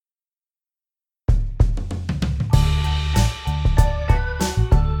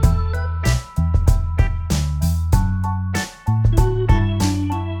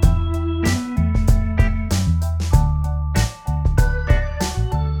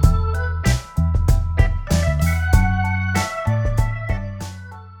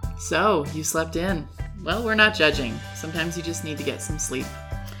So, you slept in. Well, we're not judging. Sometimes you just need to get some sleep.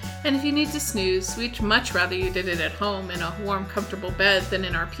 And if you need to snooze, we'd much rather you did it at home in a warm, comfortable bed than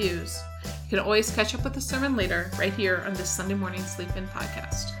in our pews. You can always catch up with the sermon later, right here on this Sunday Morning Sleep In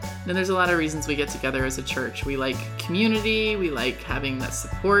podcast. And there's a lot of reasons we get together as a church. We like community. We like having that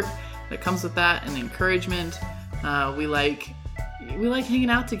support that comes with that and encouragement. We like hanging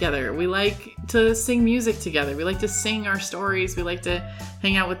out together. We like to sing music together. We like to sing our stories. We like to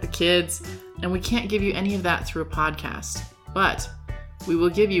hang out with the kids. And we can't give you any of that through a podcast. But we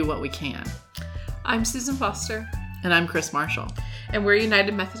will give you what we can. I'm Susan Foster. And I'm Chris Marshall. And we're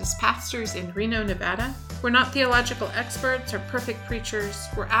United Methodist pastors in Reno, Nevada. We're not theological experts or perfect preachers.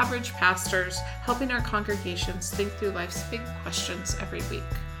 We're average pastors helping our congregations think through life's big questions every week.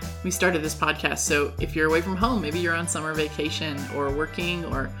 We started this podcast, so if you're away from home, maybe you're on summer vacation or working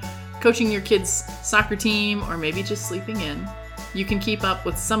or coaching your kids' soccer team or maybe just sleeping in, you can keep up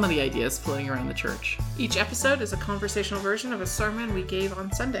with some of the ideas floating around the church. Each episode is a conversational version of a sermon we gave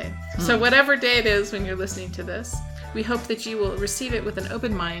on Sunday. So whatever day it is when you're listening to this, we hope that you will receive it with an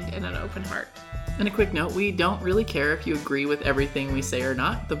open mind and an open heart. And a quick note, we don't really care if you agree with everything we say or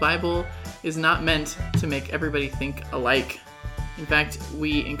not. The Bible is not meant to make everybody think alike. In fact,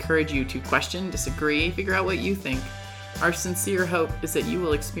 we encourage you to question, disagree, figure out what you think. Our sincere hope is that you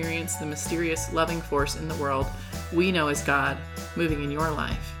will experience the mysterious, loving force in the world we know as God moving in your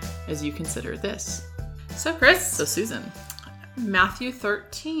life as you consider this. So, Chris. So, Susan. Matthew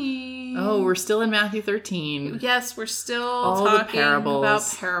 13. Oh, we're still in Matthew 13. Yes, we're still all talking the parables.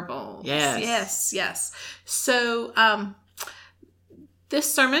 About parables. Yes. So,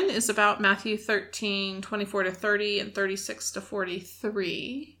 this sermon is about Matthew 13, 24 to 30 and 36 to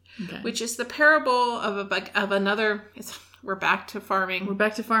 43, which is the parable of another. We're back to farming. We're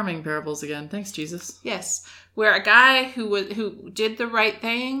back to farming parables again. Thanks, Jesus. Yes, where a guy who did the right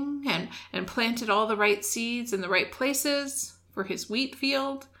thing and planted all the right seeds in the right places for his wheat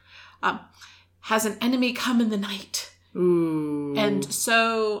field, has an enemy come in the night. Ooh. And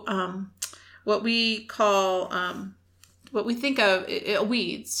so what we call, what we think of,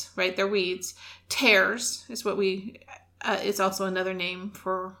 weeds, right? They're weeds. Tares is what we, it's also another name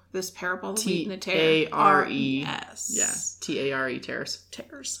for this parable. The wheat and the tare. T-A-R-E. Yes. Yeah. T-A-R-E, tares.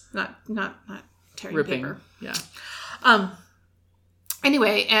 Tares. Not tearing ripping paper. Yeah.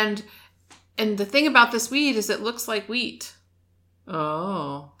 Anyway, and the thing about this weed is it looks like wheat.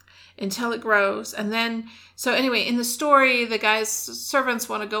 Oh. Until it grows. And then, so anyway, in the story, the guy's servants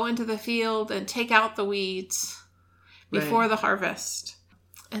want to go into the field and take out the weeds before the harvest.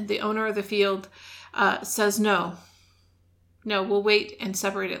 And the owner of the field says, no, we'll wait and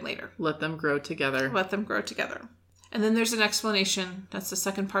separate it later. Let them grow together. And then there's an explanation. That's the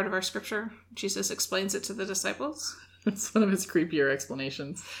second part of our scripture. Jesus explains it to the disciples. It's one of his creepier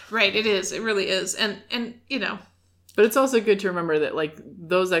explanations. Right, it is. It really is. And you know. But it's also good to remember that, like,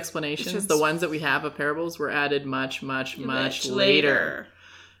 those explanations, the ones that we have of parables, were added much later.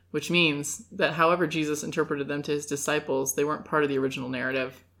 Which means that however Jesus interpreted them to his disciples, they weren't part of the original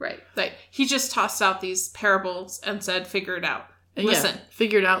narrative. Right. Like, he just tossed out these parables and said, figure it out. Listen. Yeah,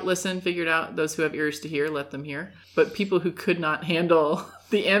 figure it out, listen, figure it out. Those who have ears to hear, let them hear. But people who could not handle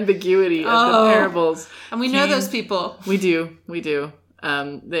the ambiguity of the parables. And we know those people. We do.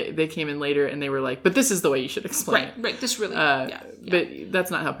 They came in later and they were like, but this is the way you should explain it. Right. This really, But that's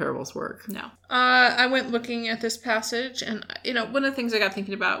not how parables work. No. I went looking at this passage and, one of the things I got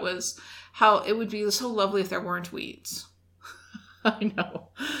thinking about was how it would be so lovely if there weren't weeds. I know.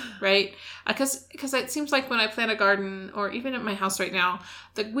 Right? Because it seems like when I plant a garden, or even at my house right now,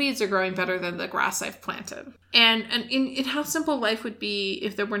 the weeds are growing better than the grass I've planted. And in how simple life would be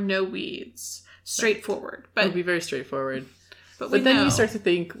if there were no weeds. Straightforward. But it would be very straightforward. But then you start to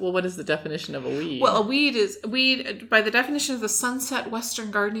think, well, what is the definition of a weed? Well, a weed by the definition of the Sunset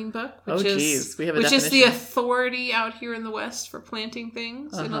Western Gardening Book, which we have a definition. Is the authority out here in the West for planting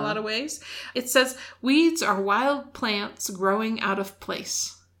things in a lot of ways. It says weeds are wild plants growing out of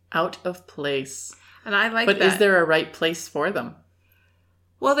place. Out of place. And I like that. But is there a right place for them?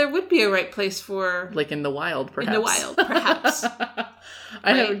 Well, there would be a right place for... Like in the wild, perhaps. In the wild, perhaps.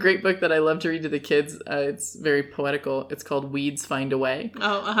 I have a great book that I love to read to the kids. It's very poetical. It's called Weeds Find a Way.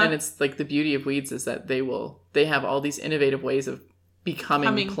 And it's like the beauty of weeds is that they have all these innovative ways of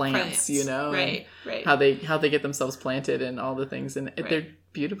becoming plants, Right. How they get themselves planted and all the things. And they're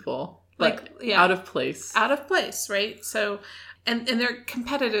beautiful. But out of place. Out of place, right? So, and they're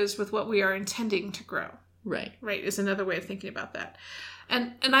competitors with what we are intending to grow. Right. Right, is another way of thinking about that.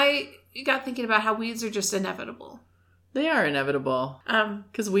 And I got thinking about how weeds are just inevitable. They are inevitable.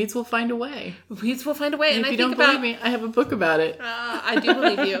 Because weeds will find a way. Weeds will find a way. And if you don't believe me, I have a book about it. I do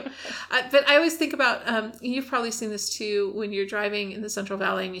believe you. But I always think about, you've probably seen this too, when you're driving in the Central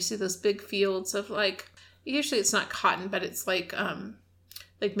Valley and you see those big fields of like, usually it's not cotton, but it's like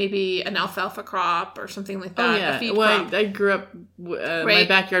maybe an alfalfa crop or something like that. Oh, yeah. A feed crop. I grew up, my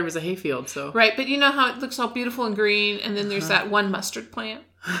backyard was a hayfield, so. Right, but you know how it looks all beautiful and green, and then there's that one mustard plant?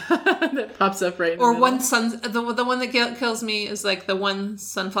 that pops up right in the middle. One the one that kills me is like the one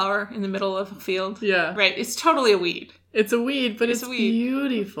sunflower in the middle of a field. Yeah. Right, it's totally a weed. It's a weed, but it's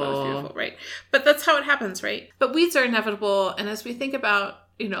beautiful. Oh, it's beautiful, right. But that's how it happens, right? But weeds are inevitable, and as we think about,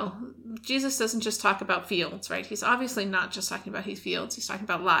 Jesus doesn't just talk about fields, right? He's obviously not just talking about his fields. He's talking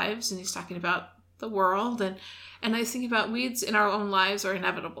about lives, and he's talking about the world. And I was thinking about weeds in our own lives are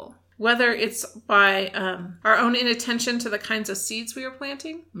inevitable. Whether it's by our own inattention to the kinds of seeds we are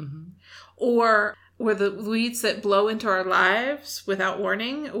planting, or the weeds that blow into our lives without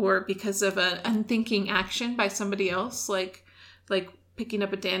warning, or because of an unthinking action by somebody else, like picking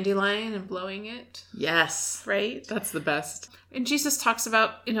up a dandelion and blowing it. Yes. Right? That's the best. And Jesus talks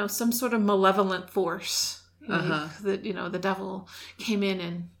about, some sort of malevolent force. That, the devil came in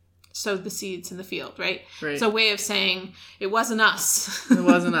and sowed the seeds in the field, right? Right. It's a way of saying it wasn't us. It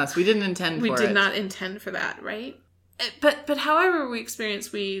wasn't us. We didn't intend for it. We did not intend for that, right? But however we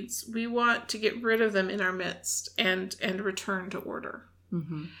experience weeds, we want to get rid of them in our midst and return to order.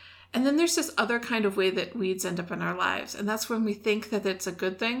 Mm-hmm. And then there's this other kind of way that weeds end up in our lives. And that's when we think that it's a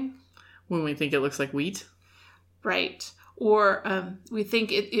good thing. When we think it looks like wheat. Right. Or we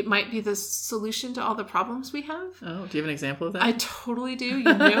think it might be the solution to all the problems we have. Oh, do you have an example of that? I totally do. You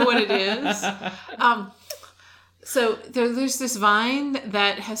know what it is. So there's this vine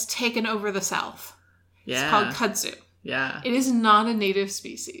that has taken over the South. Yeah. It's called kudzu. Yeah. It is not a native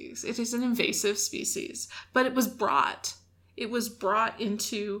species. It is an invasive species. But it was brought. It was brought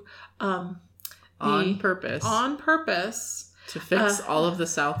into on purpose. On purpose. To fix all of the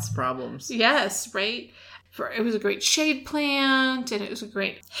South's problems. Yes, right? It was a great shade plant, and it was a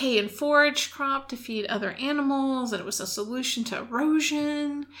great hay and forage crop to feed other animals, and it was a solution to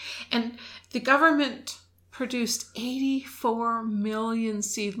erosion. And the government produced 84 million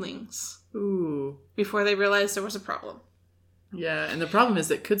seedlings. Ooh. Before they realized there was a problem. Yeah, and the problem is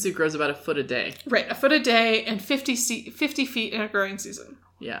that kudzu grows about a foot a day. Right, a foot a day and 50 feet in a growing season.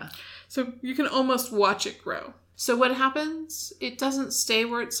 Yeah. So you can almost watch it grow. So what happens? It doesn't stay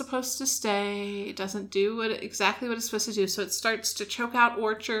where it's supposed to stay. It doesn't do exactly what it's supposed to do. So it starts to choke out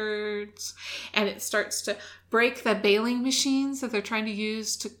orchards, and it starts to break the baling machines that they're trying to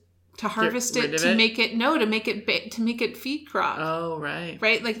use to harvest it, to make it feed crop. Oh, right.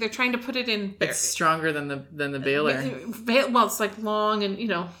 Right? Like they're trying to put it in. It's stronger than the baler. Well, it's like long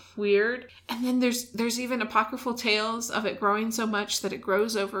and, weird. And then there's even apocryphal tales of it growing so much that it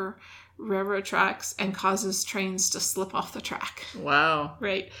grows over railroad tracks and causes trains to slip off the track. Wow.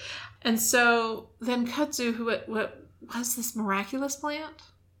 Right. And so then kudzu, what was this miraculous plant?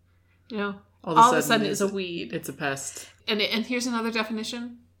 All of a sudden is a weed. It's a pest. And here's another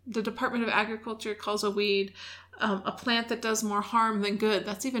definition. The Department of Agriculture calls a weed a plant that does more harm than good.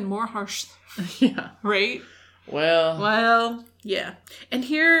 That's even more harsh. Yeah. Right? Well, yeah. And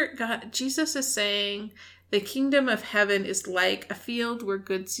here Jesus is saying the kingdom of heaven is like a field where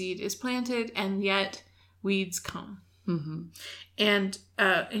good seed is planted, and yet weeds come. Mm-hmm. And,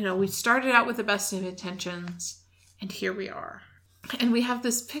 we started out with the best of intentions, and here we are. And we have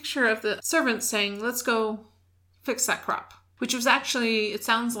this picture of the servant saying, let's go fix that crop. Which was actually, it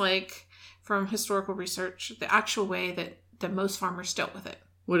sounds like, from historical research, the actual way that most farmers dealt with it.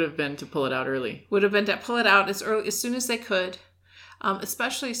 Would have been to pull it out early. Would have been to pull it out as soon as they could.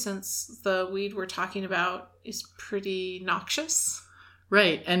 Especially since the weed we're talking about is pretty noxious.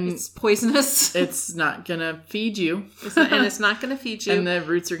 Right. And it's poisonous. It's not going to feed you. It's not going to feed you. And the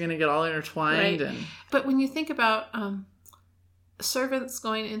roots are going to get all intertwined. Right. But when you think about servants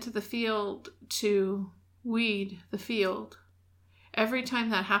going into the field to weed the field, every time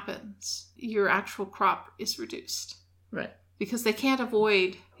that happens, your actual crop is reduced. Right. Because they can't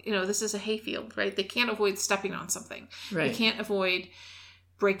avoid, this is a hayfield, right? They can't avoid stepping on something. Right. They can't avoid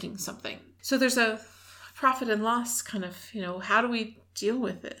breaking something. So there's a profit and loss kind of, how do we deal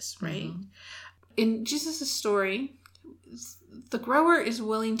with this, right? Mm-hmm. In Jesus' story, the grower is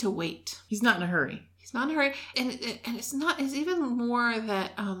willing to wait. He's not in a hurry. And it's even more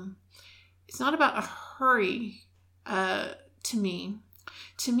that it's not about a hurry to me.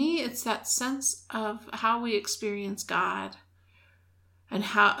 To me, it's that sense of how we experience God, and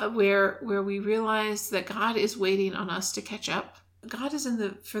how where we realize that God is waiting on us to catch up. God is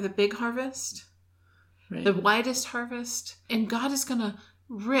for the big harvest, Right. the widest harvest. And God is going to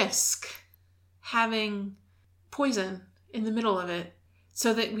risk having poison in the middle of it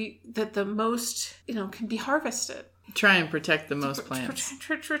so that the most, can be harvested. Try and protect the most plants.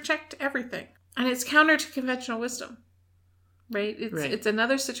 To protect everything. And it's counter to conventional wisdom. Right? It's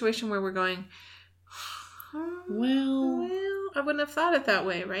another situation where we're going, well, I wouldn't have thought it that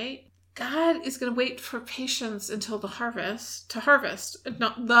way, right? God is going to wait for patience until to harvest,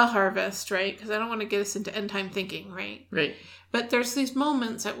 not the harvest, right? Because I don't want to get us into end time thinking, right? Right. But there's these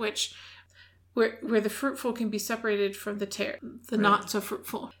moments at which where the fruitful can be separated from the not so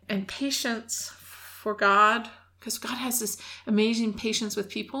fruitful. And patience for God, because God has this amazing patience with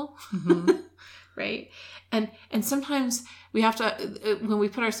people, right? And sometimes we have to, when we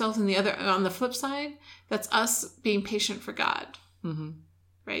put ourselves on the flip side, that's us being patient for God. Mm-hmm.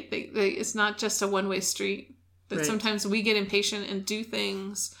 Right? It's not just a one-way street. That sometimes we get impatient and do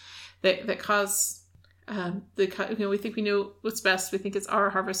things that cause we think we know what's best. We think it's our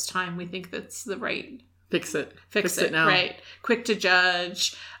harvest time. We think that's the right. Fix it now. Right? Quick to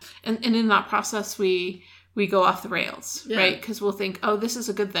judge, and in that process we go off the rails, right? Because we'll think, oh, this is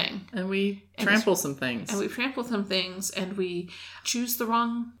a good thing, and we trample some things, and we choose the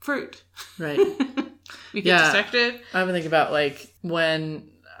wrong fruit, right? We get distracted. I've been thinking about when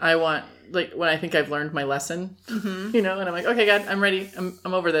I think I've learned my lesson, and I'm like, okay, God, I'm ready.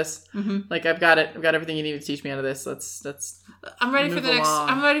 I'm over this. Mm-hmm. I've got it. I've got everything you need to teach me out of this. Let's. I'm ready for the next.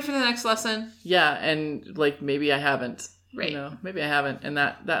 I'm ready for the next lesson. Yeah, and maybe I haven't. Right. Maybe I haven't, and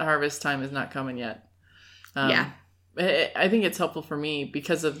that harvest time is not coming yet. I think it's helpful for me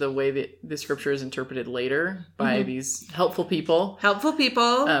because of the way that the scripture is interpreted later by these helpful people.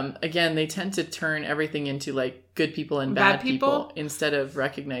 Again, they tend to turn everything into good people and bad people instead of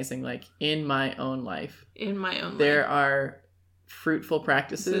recognizing in my own life. There are fruitful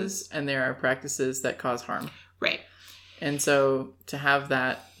practices and there are practices that cause harm. Right. And so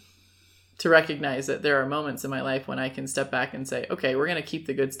to recognize that there are moments in my life when I can step back and say, okay, we're going to keep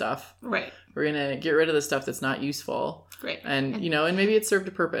the good stuff. Right. We're going to get rid of the stuff that's not useful. Right. And and maybe it served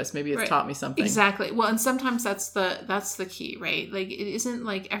a purpose. Maybe it's taught me something. Exactly. Well, and sometimes that's the key, right? It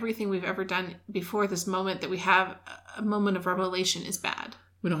isn't everything we've ever done before this moment that we have a moment of revelation is bad.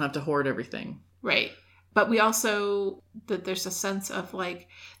 We don't have to hoard everything. Right. But we also, that there's a sense of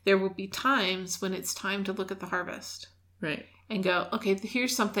there will be times when it's time to look at the harvest. Right. And go, okay,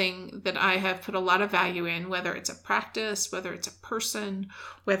 here's something that I have put a lot of value in, whether it's a practice, whether it's a person,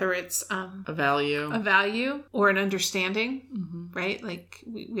 whether it's a value or an understanding, right?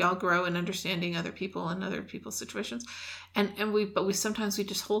 We all grow in understanding other people and other people's situations. But we sometimes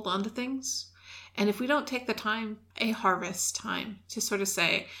just hold on to things. And if we don't take the time, a harvest time, to sort of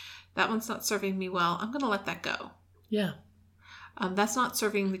say, that one's not serving me well, I'm going to let that go. Yeah. That's not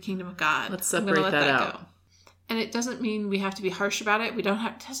serving the kingdom of God. Let's separate that out. Go. And it doesn't mean we have to be harsh about it. It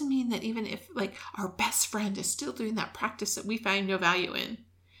doesn't mean that even if our best friend is still doing that practice that we find no value in,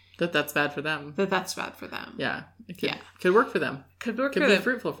 that's bad for them. That's bad for them. Yeah. It could work for them. Could be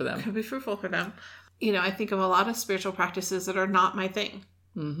fruitful for them. Could be fruitful for them. I think of a lot of spiritual practices that are not my thing.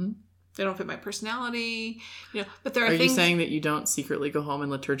 Mm-hmm. They don't fit my personality. But there are things. Are you saying that you don't secretly go home and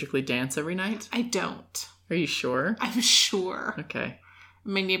liturgically dance every night? I don't. Are you sure? I'm sure. Okay.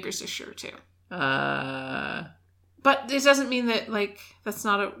 My neighbors are sure too. But it doesn't mean that that's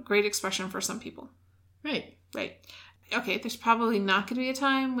not a great expression for some people. Right. Okay, there's probably not going to be a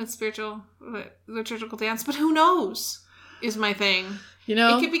time with liturgical dance, but who knows is my thing.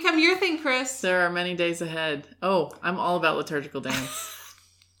 It could become your thing, Chris. There are many days ahead. Oh, I'm all about liturgical dance.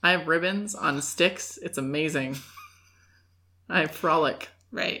 I have ribbons on sticks. It's amazing. I frolic.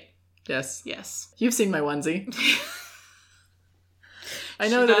 Right. Yes. Yes. You've seen my onesie. I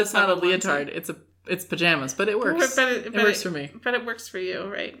know that it's not a leotard. It's pajamas, but it works. It works for me. But it works for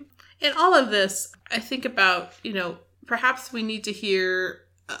you, right? In all of this, I think about, perhaps we need to hear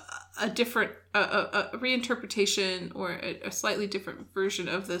a different, a reinterpretation or a slightly different version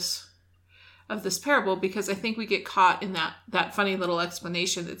of this parable, because I think we get caught in that funny little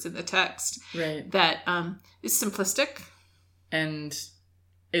explanation that's in the text. Right. That is simplistic. And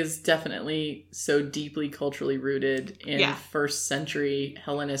is definitely so deeply culturally rooted in first century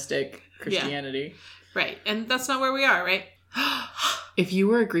Hellenistic Christianity. Yeah. Right. And that's not where we are, right? If you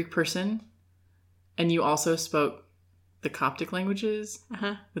were a Greek person and you also spoke the Coptic languages,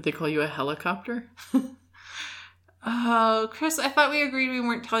 would they call you a helicopter? Oh, Chris, I thought we agreed we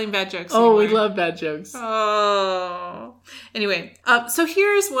weren't telling bad jokes anymore. Oh, we love bad jokes. Oh. Anyway, so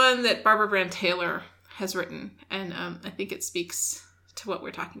here's one that Barbara Brand Taylor has written, and I think it speaks to what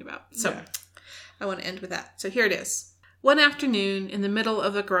we're talking about. So I want to end with that. So here it is. One afternoon in the middle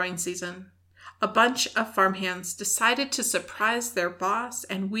of the growing season, a bunch of farmhands decided to surprise their boss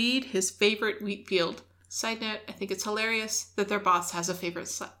and weed his favorite wheat field. Side note, I think it's hilarious that their boss has a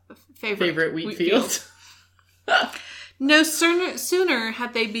favorite wheat field. No sooner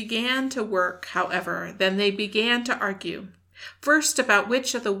had they began to work, however, than they began to argue. First about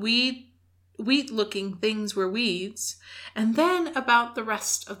which of the wheat-looking things were weeds, and then about the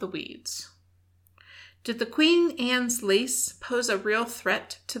rest of the weeds. Did the Queen Anne's lace pose a real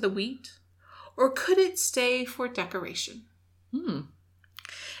threat to the wheat, or could it stay for decoration?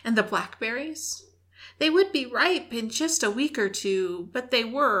 And the blackberries? They would be ripe in just a week or two, but they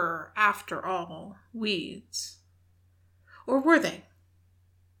were, after all, weeds. Or were they?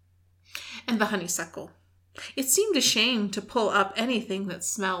 And the honeysuckle. It seemed a shame to pull up anything that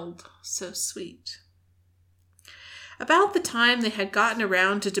smelled so sweet. About the time they had gotten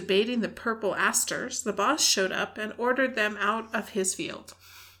around to debating the purple asters, the boss showed up and ordered them out of his field.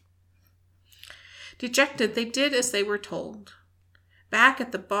 Dejected, they did as they were told. Back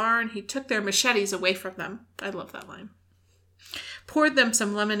at the barn, he took their machetes away from them. I love that line. Poured them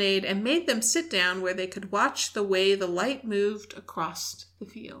some lemonade and made them sit down where they could watch the way the light moved across the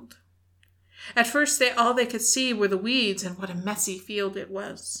field. At first, all they could see were the weeds, and what a messy field it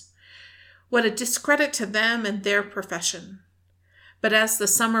was. What a discredit to them and their profession. But as the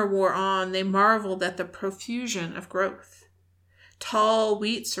summer wore on, they marveled at the profusion of growth. Tall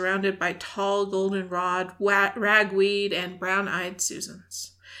wheat surrounded by tall goldenrod, ragweed, and brown-eyed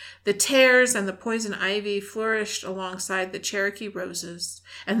Susans. The tares and the poison ivy flourished alongside the Cherokee roses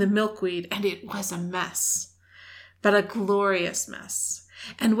and the milkweed, and it was a mess, but a glorious mess.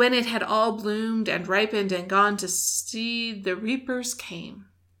 And when it had all bloomed and ripened and gone to seed, the reapers came.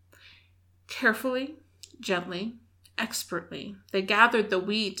 Carefully, gently, expertly, they gathered the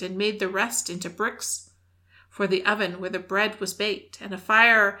wheat and made the rest into bricks for the oven where the bread was baked, and a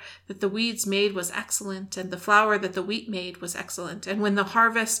fire that the weeds made was excellent, and the flour that the wheat made was excellent. And when the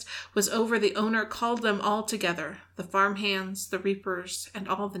harvest was over, the owner called them all together, the farmhands, the reapers, and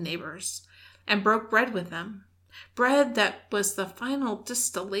all the neighbors, and broke bread with them. Bread that was the final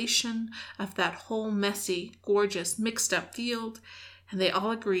distillation of that whole messy, gorgeous, mixed-up field, and they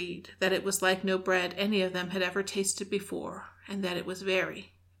all agreed that it was like no bread any of them had ever tasted before, and that it was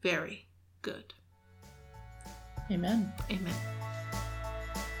very, very good. Amen. Amen.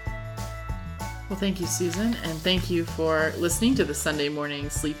 Well, thank you, Susan, and thank you for listening to the Sunday Morning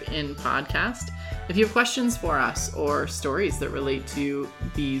Sleep In podcast. If you have questions for us or stories that relate to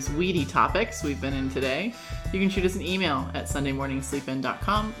these weedy topics we've been in today, you can shoot us an email at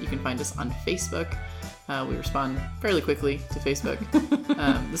sundaymorningsleepin.com. You can find us on Facebook. We respond fairly quickly to Facebook.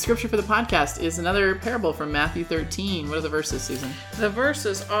 The scripture for the podcast is another parable from Matthew 13. What are the verses, Susan? The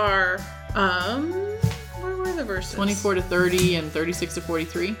verses are, where were the verses? 24 to 30 and 36 to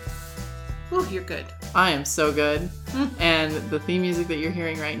 43. Oh, you're good. I am so good. And the theme music that you're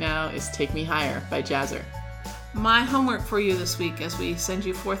hearing right now is Take Me Higher by Jazzer. My homework for you this week, as we send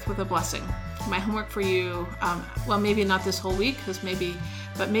you forth with a blessing, my homework for you, well, maybe not this whole week,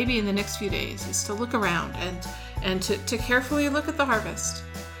 but maybe in the next few days, is to look around and to carefully look at the harvest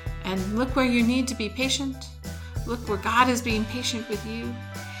and look where you need to be patient. Look where God is being patient with you,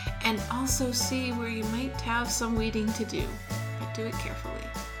 and also see where you might have some weeding to do, but do it carefully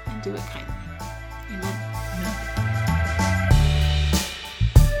and do it kindly.